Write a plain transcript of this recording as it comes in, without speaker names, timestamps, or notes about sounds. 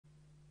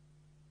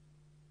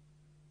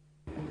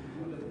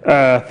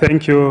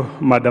Thank you,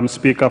 Madam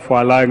Speaker,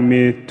 for allowing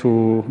me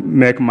to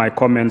make my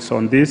comments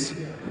on this,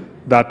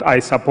 that I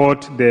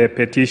support the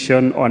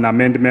petition on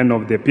amendment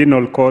of the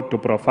Penal Code to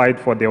provide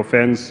for the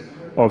offense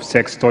of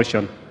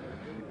sextortion.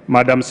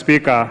 Madam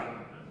Speaker,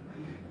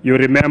 you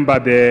remember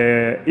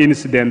the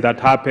incident that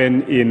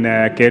happened in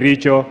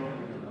Kericho,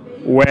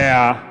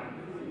 where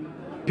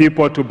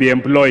people to be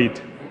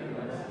employed,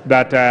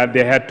 that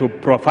they had to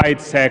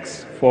provide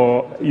sex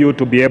for you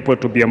to be able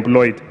to be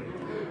employed.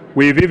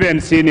 We've even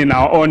seen in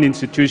our own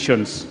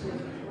institutions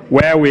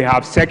where we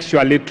have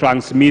sexually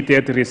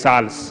transmitted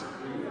results,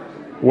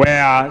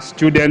 where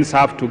students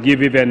have to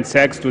give even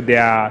sex to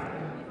their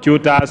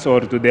tutors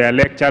or to their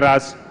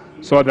lecturers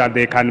so that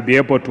they can be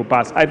able to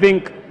pass. I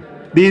think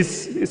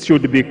this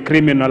should be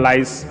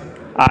criminalized,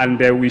 and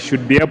we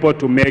should be able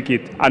to make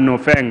it an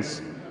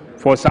offense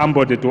for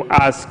somebody to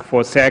ask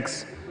for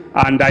sex.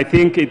 And I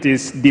think it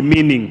is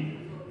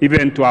demeaning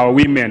even to our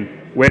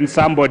women when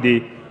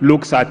somebody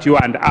looks at you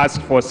and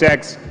asks for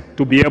sex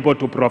to be able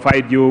to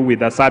provide you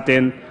with a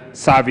certain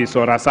service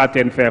or a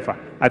certain favor.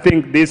 I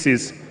think this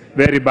is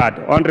very bad.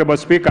 Honorable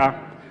Speaker,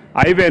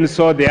 I even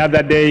saw the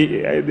other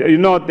day,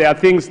 there are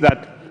things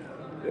that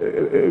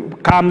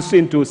comes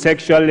into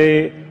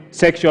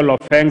sexual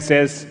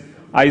offenses.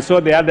 I saw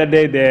the other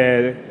day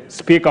the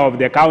Speaker of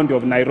the County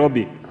of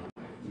Nairobi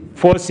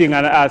forcing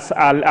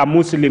a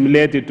Muslim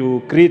lady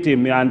to greet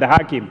him and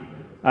hug him.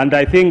 And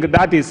I think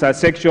that is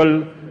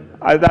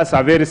that's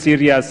a very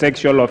serious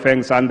sexual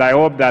offense, and I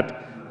hope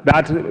that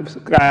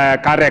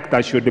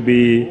character should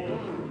be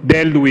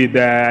dealt with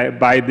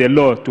by the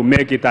law to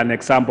make it an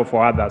example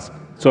for others.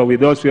 So with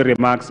those few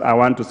remarks, I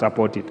want to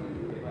support it.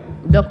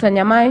 Dr.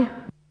 Nyamai.